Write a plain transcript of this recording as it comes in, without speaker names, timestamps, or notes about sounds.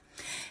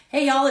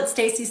Hey y'all, it's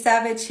Stacy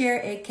Savage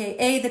here,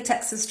 aka the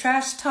Texas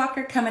Trash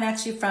Talker, coming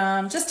at you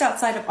from just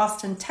outside of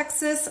Austin,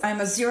 Texas. I'm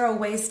a zero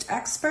waste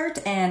expert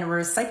and a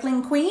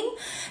recycling queen,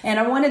 and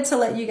I wanted to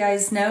let you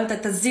guys know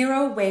that the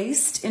Zero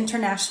Waste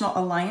International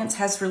Alliance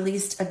has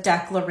released a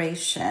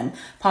declaration.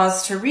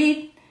 Pause to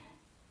read.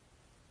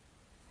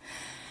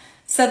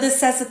 So this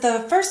says that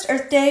the first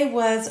Earth Day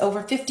was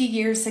over 50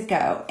 years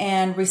ago,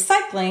 and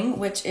recycling,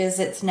 which is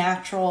its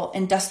natural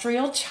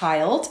industrial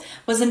child,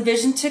 was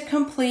envisioned to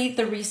complete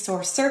the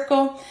resource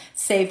circle,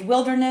 save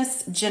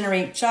wilderness,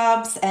 generate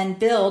jobs, and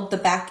build the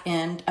back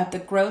end of the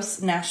gross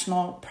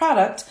national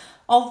product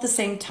all at the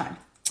same time.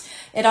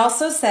 It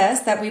also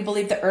says that we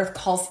believe the earth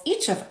calls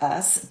each of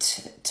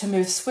us to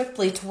move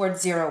swiftly towards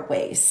zero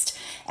waste.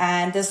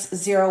 And this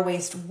zero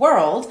waste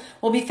world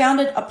will be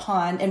founded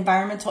upon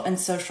environmental and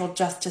social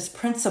justice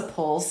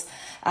principles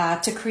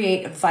to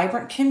create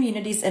vibrant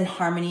communities in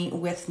harmony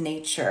with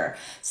nature.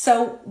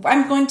 So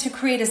I'm going to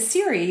create a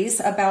series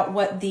about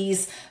what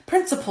these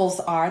principles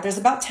are. There's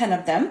about 10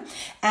 of them,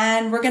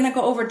 and we're going to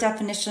go over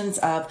definitions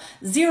of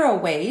zero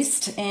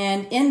waste,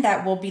 and in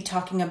that we'll be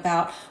talking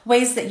about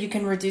ways that you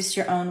can reduce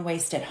your own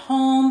waste at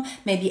home,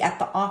 maybe at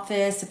the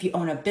office. If you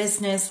own a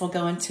business, we'll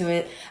go into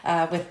it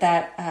with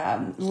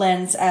that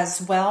lens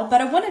as well.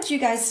 But I wanted you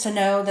guys to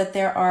know that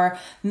there are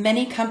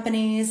many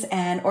companies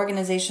and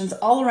organizations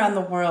all around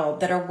the world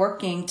that are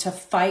working to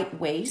fight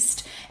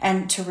waste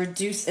and to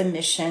reduce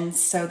emissions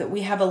so that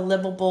we have a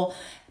livable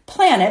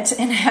planet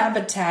and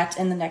habitat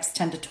in the next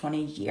 10 to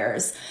 20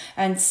 years.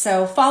 And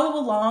so follow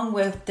along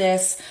with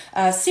this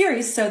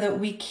series so that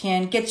we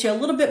can get you a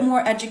little bit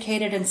more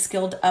educated and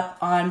skilled up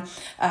on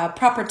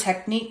proper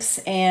techniques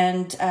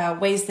and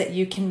ways that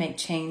you can make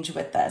change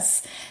with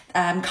us.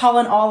 I'm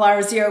calling all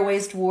our zero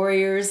waste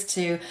warriors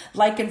to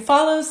like and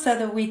follow so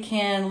that we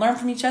can learn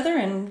from each other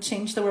and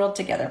change the world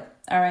together.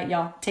 All right,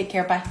 y'all. Take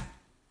care. Bye.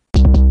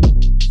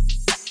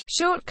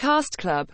 Short Cast Club